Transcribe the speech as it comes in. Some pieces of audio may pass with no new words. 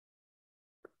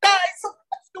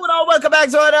Welcome back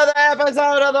to another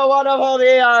episode of the wonderful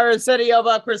The City of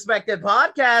a Perspective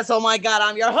podcast. Oh my God,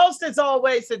 I'm your host as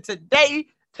always. And today,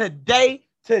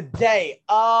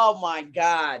 oh my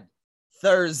God,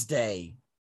 Thursday,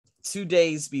 2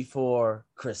 days before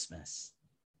Christmas.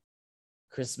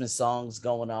 Christmas songs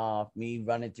going off, me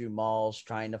running through malls,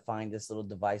 trying to find this little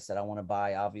device that I want to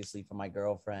buy, obviously for my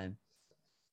girlfriend.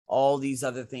 All these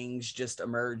other things just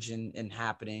emerge and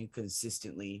happening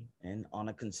consistently and on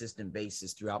a consistent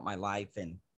basis throughout my life.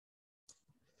 And,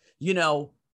 you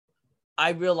know, I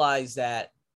realize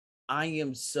that I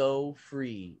am so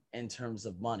free in terms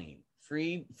of money,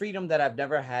 freedom that I've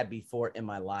never had before in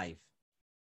my life.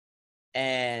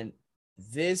 And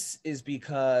this is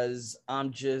because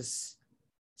I'm just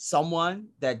someone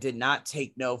that did not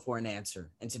take no for an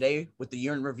answer. And today with the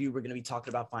year in review, we're going to be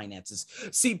talking about finances.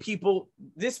 See, people,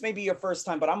 this may be your first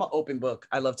time, but I'm an open book.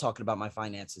 I love talking about my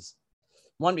finances.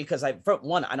 One, because I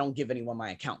don't give anyone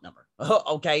my account number.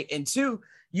 Okay. And two,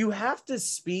 you have to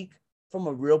speak from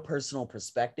a real personal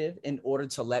perspective in order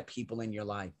to let people in your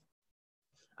life.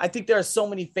 I think there are so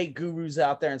many fake gurus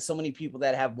out there and so many people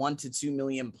that have 1 to 2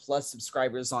 million plus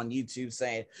subscribers on YouTube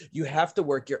saying you have to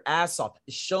work your ass off.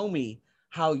 Show me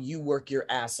how you work your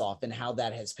ass off and how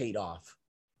that has paid off.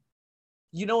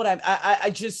 You know what I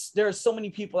just, there are so many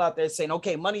people out there saying,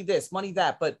 okay, money this, money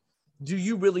that, but do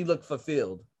you really look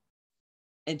fulfilled?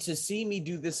 And to see me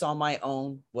do this on my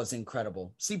own was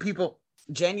incredible. See, people,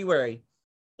 January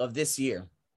of this year,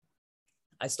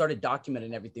 I started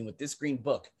documenting everything with this green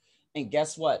book. And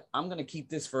guess what? I'm going to keep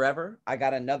this forever. I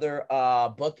got another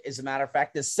book, as a matter of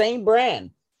fact, the same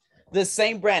brand.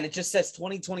 It just says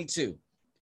 2022.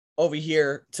 Over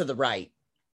here to the right,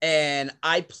 and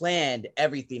I planned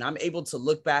everything. I'm able to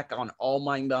look back on all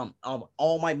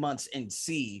my months and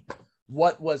see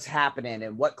what was happening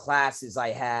and what classes I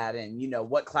had, and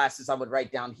what classes I would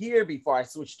write down here before I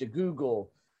switched to Google.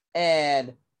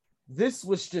 And this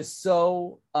was just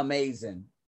so amazing,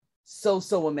 so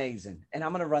amazing. And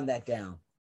I'm gonna run that down,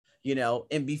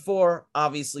 And before,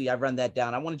 obviously, I run that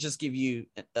down, I want to just give you,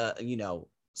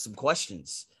 some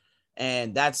questions,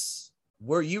 and that's.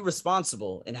 Were you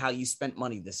responsible in how you spent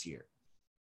money this year?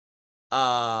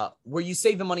 Were you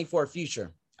saving money for a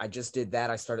future? I just did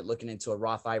that. I started looking into a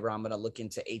Roth IRA. I'm going to look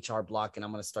into HR block, and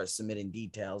I'm going to start submitting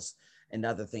details and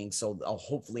other things. So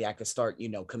hopefully I could start,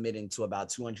 committing to about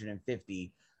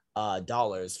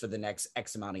 $250 for the next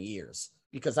X amount of years,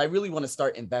 because I really want to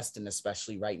start investing,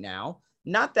 especially right now.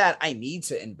 Not that I need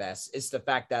to invest. It's the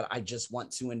fact that I just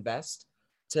want to invest.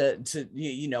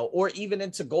 Or even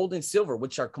into gold and silver,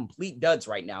 which are complete duds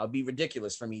right now. It'd be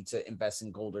ridiculous for me to invest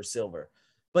in gold or silver.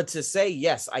 But to say,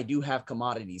 yes, I do have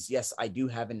commodities. Yes, I do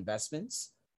have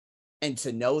investments. And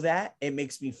to know that, it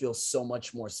makes me feel so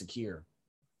much more secure.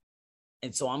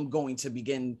 And so I'm going to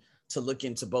begin to look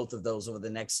into both of those over the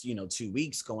next, 2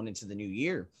 weeks going into the new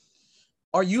year.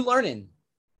 Are you learning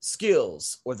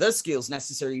skills or the skills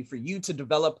necessary for you to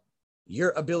develop your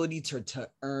ability to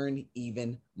earn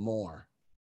even more?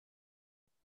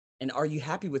 And are you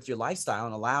happy with your lifestyle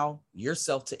and allow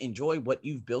yourself to enjoy what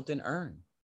you've built and earned?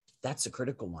 That's a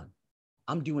critical one.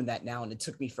 I'm doing that now. And it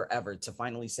took me forever to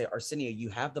finally say, Arsenio, you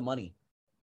have the money.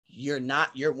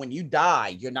 When you die,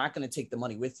 you're not going to take the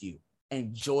money with you.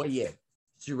 Enjoy it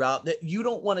throughout that. You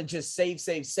don't want to just save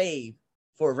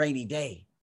for a rainy day.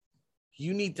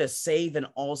 You need to save and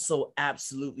also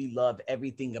absolutely love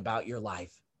everything about your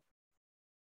life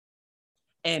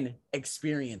and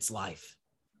experience life.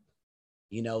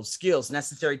 Skills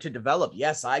necessary to develop.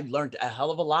 Yes, I've learned a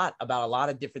hell of a lot about a lot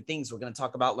of different things we're going to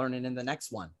talk about learning in the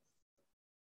next one.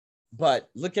 But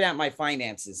looking at my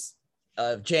finances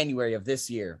of January of this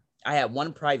year, I had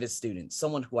one private student,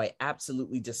 someone who I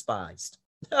absolutely despised.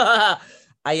 I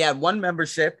had one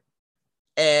membership,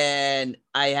 and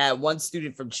I had one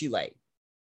student from Chile.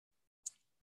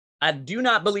 I do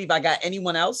not believe I got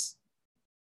anyone else.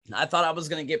 I thought I was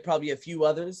going to get probably a few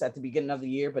others at the beginning of the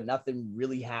year, but nothing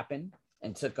really happened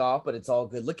and took off, but it's all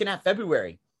good. Looking at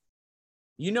February,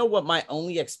 you know what my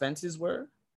only expenses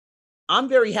were? I'm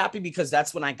very happy because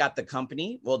that's when I got the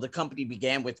company. Well, the company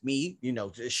began with me,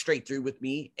 straight through with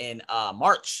me in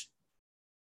March.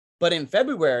 But in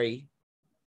February,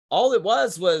 all it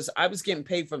was I was getting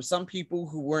paid from some people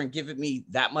who weren't giving me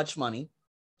that much money.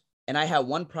 And I had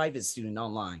one private student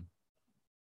online.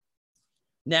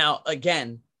 Now,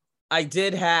 again, I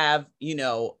did have,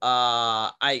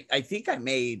 I think I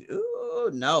made,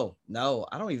 no,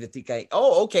 I don't even think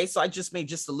okay. So I just made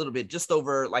just a little bit, just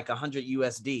over like 100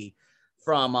 USD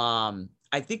from,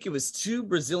 I think it was 2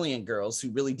 Brazilian girls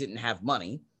who really didn't have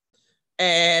money.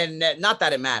 And not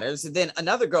that it matters. And then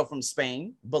another girl from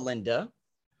Spain, Belinda,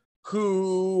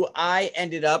 who I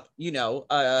ended up,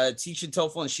 teaching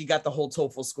TOEFL, and she got the whole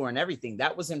TOEFL score and everything.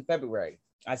 That was in February.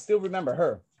 I still remember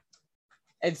her.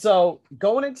 And so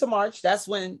going into March, that's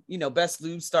when, Best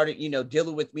Lube started,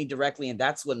 dealing with me directly. And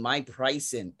that's when my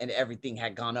pricing and everything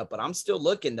had gone up. But I'm still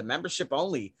looking. The membership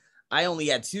only, I only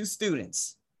had two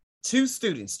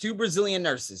Brazilian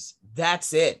nurses.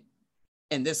 That's it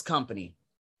in this company.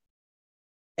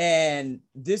 And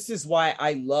this is why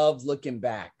I love looking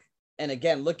back. And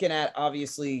again, looking at,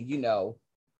 obviously,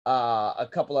 a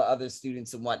couple of other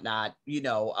students and whatnot,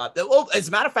 as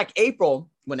a matter of fact, April,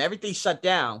 when everything shut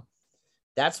down,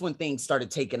 that's when things started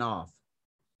taking off,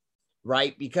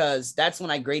 right? Because that's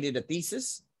when I graded a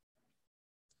thesis.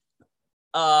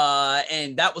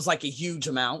 And that was like a huge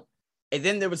amount. And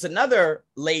then there was another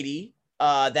lady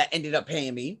that ended up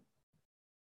paying me.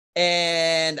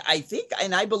 And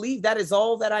I believe that is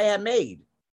all that I had made.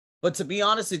 But to be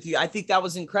honest with you, I think that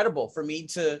was incredible for me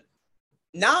to.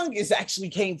 Nang is actually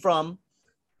came from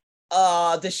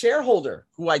the shareholder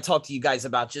who I talked to you guys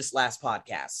about just last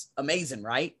podcast. Amazing,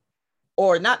 right?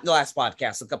 Or not the last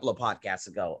podcast, a couple of podcasts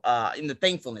ago, in the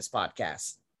Thankfulness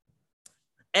podcast.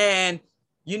 And,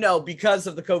 because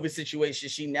of the COVID situation,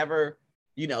 she never,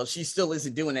 she still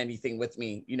isn't doing anything with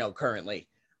me, currently.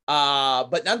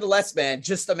 But nonetheless, man,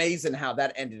 just amazing how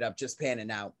that ended up just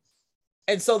panning out.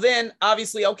 And so then,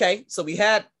 obviously, okay, so we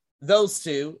had those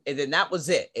two, and then that was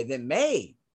it. And then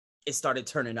May, it started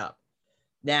turning up.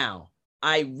 Now,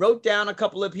 I wrote down a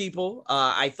couple of people.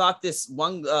 I thought this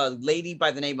one lady by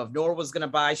the name of Nora was going to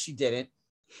buy. She didn't.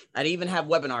 I didn't even have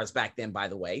webinars back then, by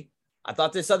the way. I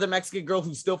thought this other Mexican girl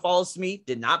who still follows me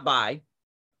did not buy.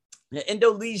 The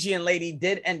Indonesian lady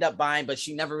did end up buying, but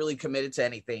she never really committed to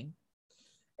anything.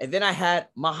 And then I had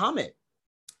Muhammad.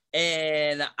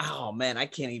 And, oh, man, I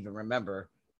can't even remember.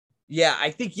 Yeah,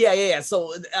 I think, yeah.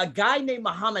 So a guy named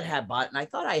Muhammad had bought, and I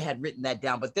thought I had written that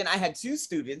down. But then I had two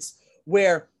students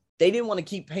where they didn't want to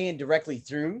keep paying directly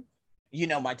through,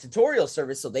 my tutorial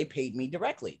service. So they paid me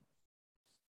directly.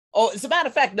 Oh, as a matter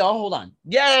of fact, no, hold on.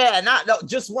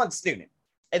 Just one student.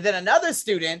 And then another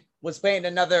student was paying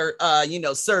another,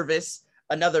 service,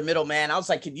 another middleman. I was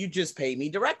like, can you just pay me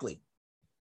directly?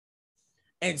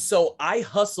 And so I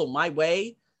hustled my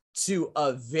way to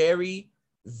a very,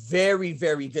 very,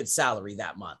 very good salary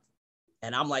that month.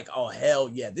 And I'm like, oh, hell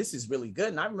yeah, this is really good.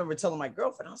 And I remember telling my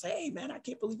girlfriend, I was like, hey, man, I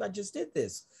can't believe I just did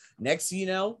this. Next thing you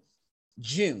know,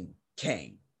 June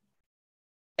came.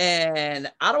 And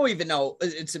I don't even know,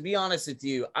 to be honest with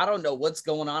you, I don't know what's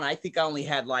going on. I think I only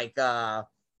had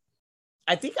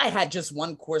I think I had just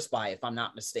one course buy, if I'm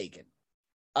not mistaken.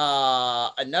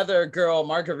 Another girl,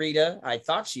 Margarita, I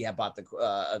thought she had bought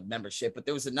the membership, but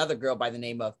there was another girl by the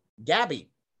name of Gabby.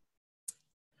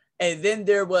 And then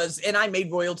there was, and I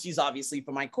made royalties, obviously,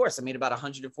 for my course. I made about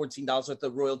 $114 worth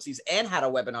of royalties and had a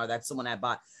webinar that someone had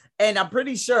bought. And I'm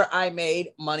pretty sure I made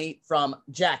money from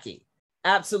Jackie.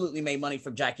 Absolutely made money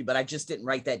from Jackie, but I just didn't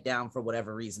write that down for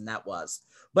whatever reason that was.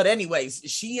 But anyways,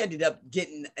 she ended up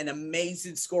getting an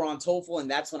amazing score on TOEFL, and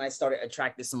that's when I started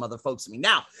attracting some other folks to me.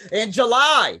 Now, in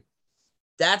July,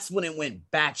 that's when it went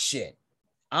batshit.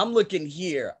 I'm looking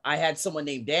here. I had someone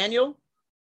named Daniel,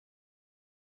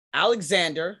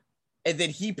 Alexander, and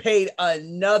then he paid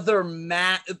another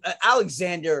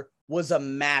Alexander was a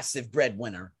massive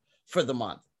breadwinner for the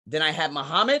month. Then I had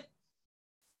Muhammad.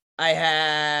 I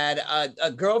had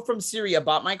a girl from Syria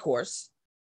bought my course.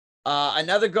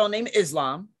 Another girl named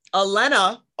Islam.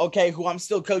 Elena, okay, who I'm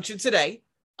still coaching today.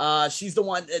 She's the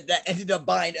one that ended up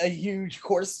buying a huge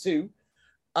course too.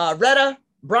 Retta,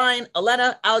 Brian,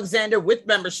 Elena, Alexander with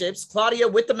memberships. Claudia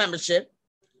with the membership.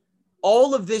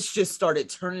 All of this just started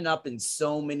turning up in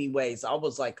so many ways. I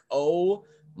was like, oh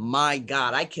my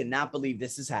God, I cannot believe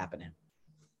this is happening.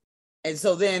 And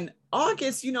so then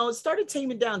August, it started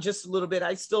taming down just a little bit.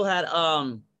 I still had,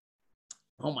 oh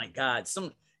my God,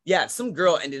 some random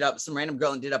girl ended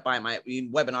up buying my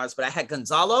webinars, but I had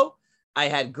Gonzalo, I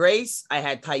had Grace, I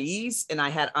had Thais, and I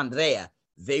had Andrea.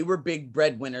 They were big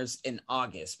breadwinners in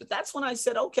August. But that's when I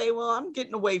said, okay, well, I'm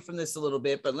getting away from this a little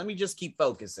bit, but let me just keep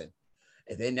focusing.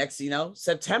 And then next,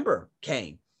 September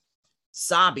came.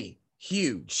 Sabi,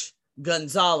 huge.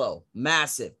 Gonzalo,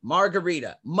 massive.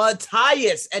 Margarita.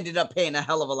 Matthias ended up paying a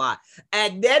hell of a lot.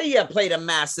 Adnetia played a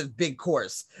massive big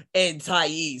course. And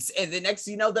Thais. And the next,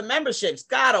 the memberships.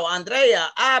 Caro, Andrea,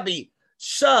 Abby,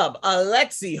 Shub,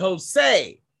 Alexi,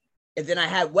 Jose. And then I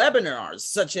had webinars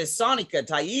such as Sonica,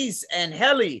 Thais, and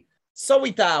Heli,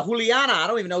 Sowita, Juliana. I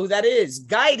don't even know who that is.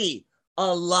 Guidey.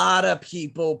 A lot of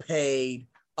people paid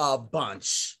a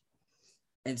bunch.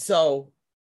 And so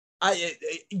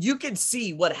you can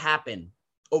see what happened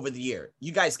over the year.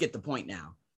 You guys get the point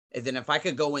now. And then if I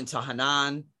could go into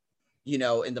Hanan, you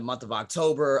know, in the month of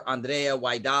October, Andrea,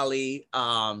 Waidali,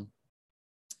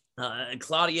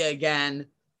 Claudia again,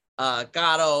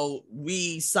 Gato,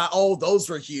 those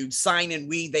were huge. Sign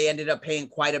and they ended up paying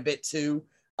quite a bit too.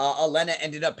 Elena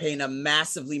ended up paying a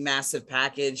massive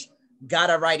package, got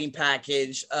a writing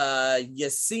package.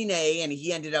 Yasine, and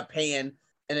he ended up paying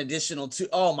an additional two.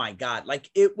 Oh my God. Like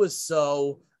it was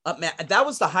so, man, that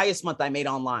was the highest month I made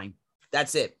online.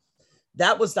 That's it.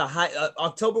 That was the high.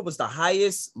 October was the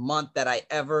highest month that I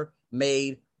ever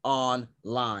made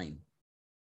online.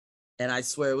 And I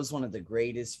swear it was one of the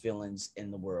greatest feelings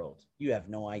in the world. You have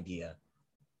no idea.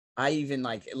 I even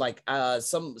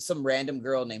some random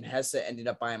girl named Hessa ended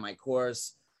up buying my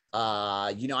course.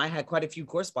 You know, I had quite a few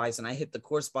course buys, and I hit the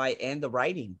course buy and the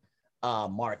writing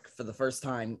mark for the first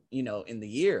time, you know, in the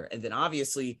year. And then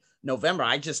obviously November,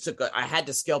 I had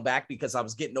to scale back because I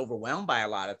was getting overwhelmed by a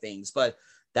lot of things. But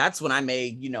that's when I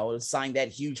made, you know, signed that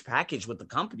huge package with the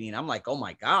company. And I'm like, oh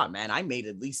my God, man, I made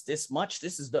at least this much.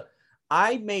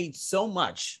 I made so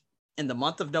much in the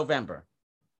month of November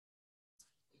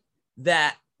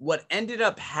that what ended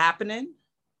up happening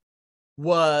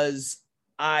was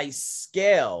I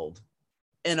scaled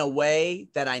in a way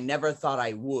that I never thought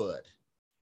I would.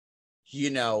 You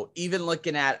know, even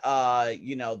looking at,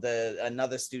 you know,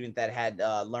 another student that had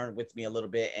learned with me a little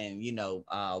bit, and, you know,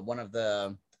 one of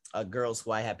the girls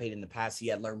who I had paid in the past, he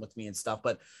had learned with me and stuff.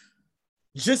 But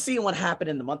just seeing what happened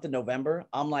in the month of November,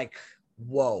 I'm like,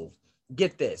 whoa,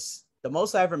 get this. The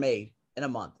most I ever made in a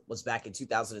month was back in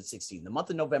 2016. The month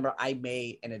of November, I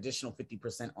made an additional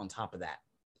 50% on top of that.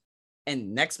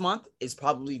 And next month is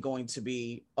probably going to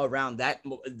be around that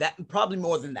probably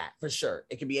more than that for sure.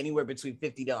 It can be anywhere between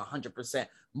 50 to 100%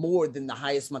 more than the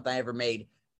highest month I ever made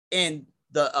in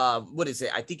the, what is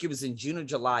it? I think it was in June or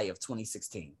July of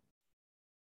 2016.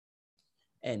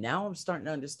 And now I'm starting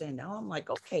to understand. Now I'm like,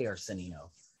 okay,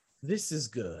 Arsenio, this is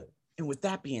good. And with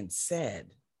that being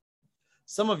said,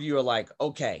 some of you are like,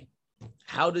 okay,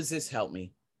 how does this help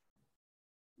me?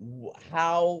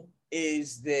 How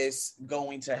is this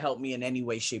going to help me in any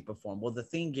way, shape, or form? Well, the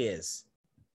thing is,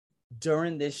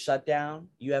 during this shutdown,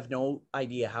 you have no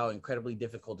idea how incredibly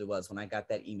difficult it was when I got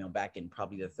that email back in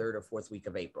probably the 3rd or 4th week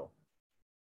of April.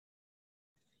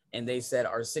 And they said,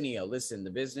 Arsenio, listen, the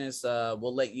business,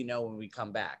 we'll let you know when we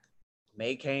come back.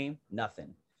 May came,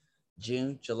 nothing.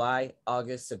 June, July,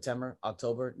 August, September,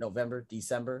 October, November,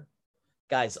 December.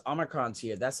 Guys, Omicron's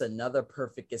here. That's another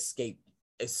perfect escape.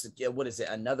 What is it?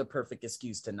 Another perfect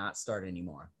excuse to not start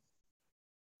anymore.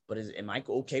 But am I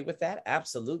okay with that?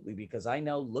 Absolutely, because I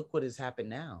know, look what has happened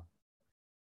now.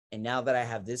 And now that I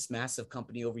have this massive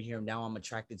company over here, now I'm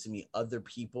attracted to meet other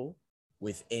people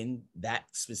within that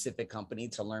specific company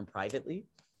to learn privately.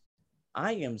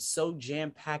 I am so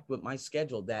jam-packed with my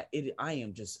schedule that I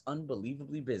am just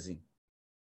unbelievably busy.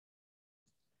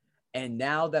 And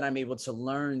now that I'm able to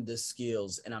learn the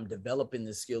skills and I'm developing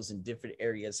the skills in different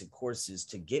areas and courses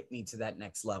to get me to that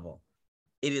next level,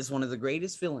 it is one of the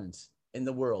greatest feelings in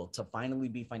the world to finally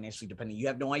be financially dependent. You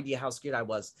have no idea how scared I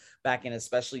was back in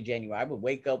especially January. I would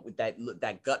wake up with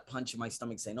that gut punch in my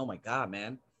stomach saying, oh my God,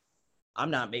 man,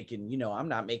 I'm not making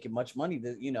much money.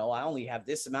 I only have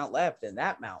this amount left and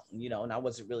that amount, and I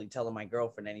wasn't really telling my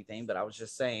girlfriend anything, but I was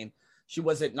just saying she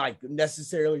wasn't like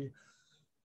necessarily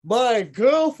my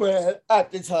girlfriend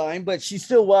at the time, but she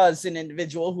still was an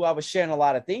individual who I was sharing a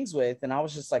lot of things with. And I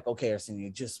was just like, okay,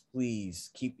 Arsenio, just please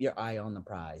keep your eye on the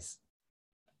prize.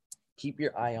 Keep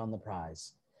your eye on the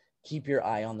prize. Keep your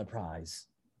eye on the prize.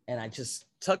 And I just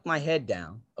tucked my head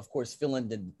down, of course, filling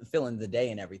the day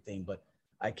and everything. But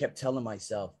I kept telling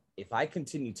myself, if I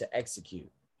continue to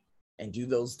execute and do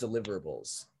those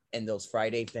deliverables and those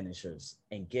Friday finishers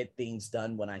and get things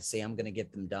done when I say I'm going to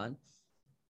get them done,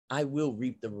 I will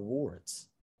reap the rewards.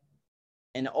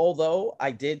 And although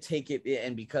I did take it,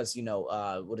 and because,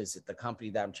 the company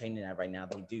that I'm training at right now,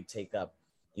 they do take up,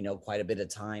 quite a bit of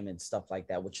time and stuff like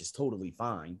that, which is totally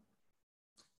fine.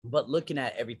 But looking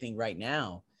at everything right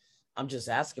now, I'm just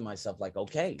asking myself, like,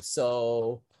 okay,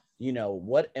 so,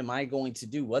 what am I going to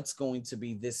do? What's going to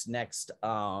be this next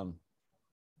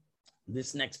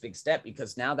big step?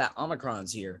 Because now that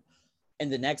Omicron's here, in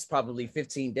the next probably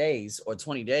 15 days or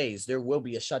 20 days, there will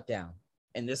be a shutdown.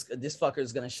 And this fucker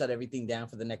is going to shut everything down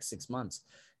for the next 6 months.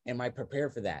 Am I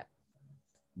prepared for that?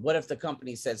 What if the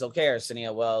company says, okay,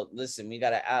 Arsenio, well, listen, we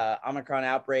got an Omicron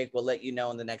outbreak. We'll let you know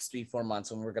in the next 3-4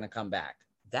 months when we're going to come back.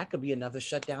 That could be another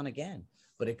shutdown again,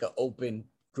 but it could open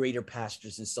greater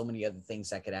pastures and so many other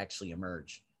things that could actually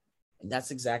emerge. And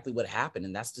that's exactly what happened.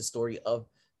 And that's the story of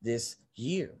this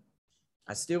year.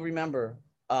 I still remember,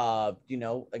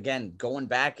 again, going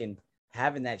back and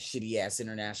having that shitty ass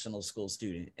international school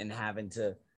student and having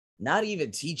to not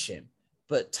even teach him,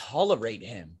 but tolerate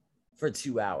him for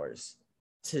 2 hours,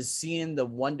 to seeing the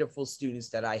wonderful students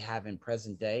that I have in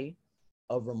present day,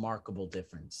 a remarkable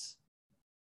difference.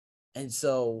 And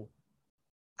so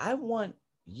I want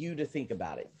you to think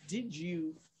about it. Did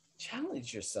you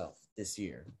challenge yourself this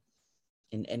year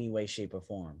in any way, shape, or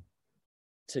form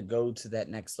to go to that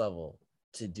next level,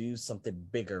 to do something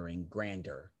bigger and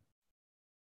grander?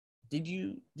 Do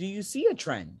you see a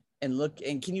trend and look,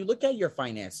 and can you look at your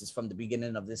finances from the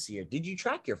beginning of this year? Did you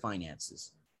track your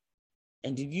finances?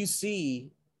 And did you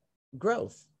see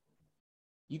growth?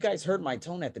 You guys heard my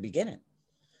tone at the beginning.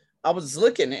 I was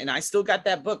looking and I still got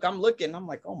that book. I'm looking, I'm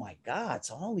like, oh my God,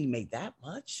 so I only made that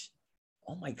much?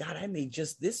 Oh my God, I made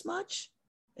just this much?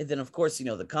 And then of course,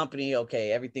 the company,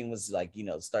 okay, everything was like,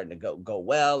 starting to go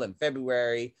well in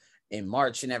February, in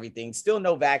March and everything. Still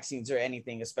no vaccines or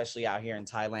anything, especially out here in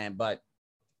Thailand. But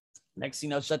next,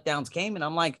 shutdowns came and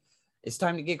I'm like, it's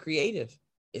time to get creative.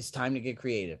 It's time to get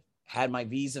creative. Had my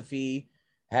visa fee,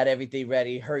 had everything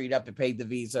ready, hurried up and paid the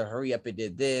visa, hurry up and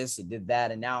did this and did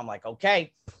that. And now I'm like,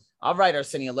 okay, all right,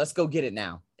 Arsenio, let's go get it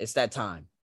now. It's that time.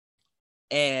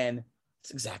 And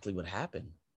it's exactly what happened.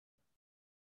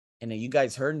 And then you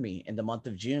guys heard me in the month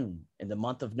of June, in the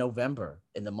month of November,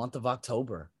 in the month of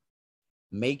October.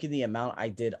 Making the amount I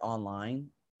did online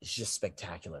is just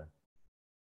spectacular.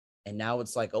 And now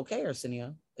it's like, okay,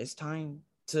 Arsenio, it's time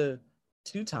to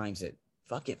 2 times it.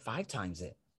 Fuck it, 5 times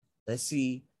it. Let's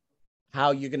see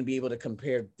how you're going to be able to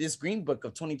compare this green book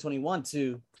of 2021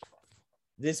 to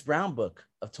this brown book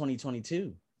of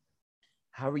 2022.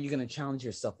 How are you going to challenge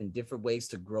yourself in different ways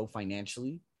to grow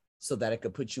financially so that it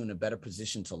could put you in a better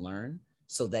position to learn,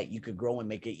 so that you could grow and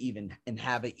make it even and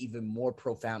have an even more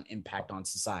profound impact on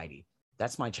society?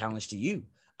 That's my challenge to you.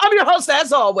 I'm your host,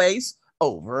 as always,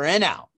 over and out.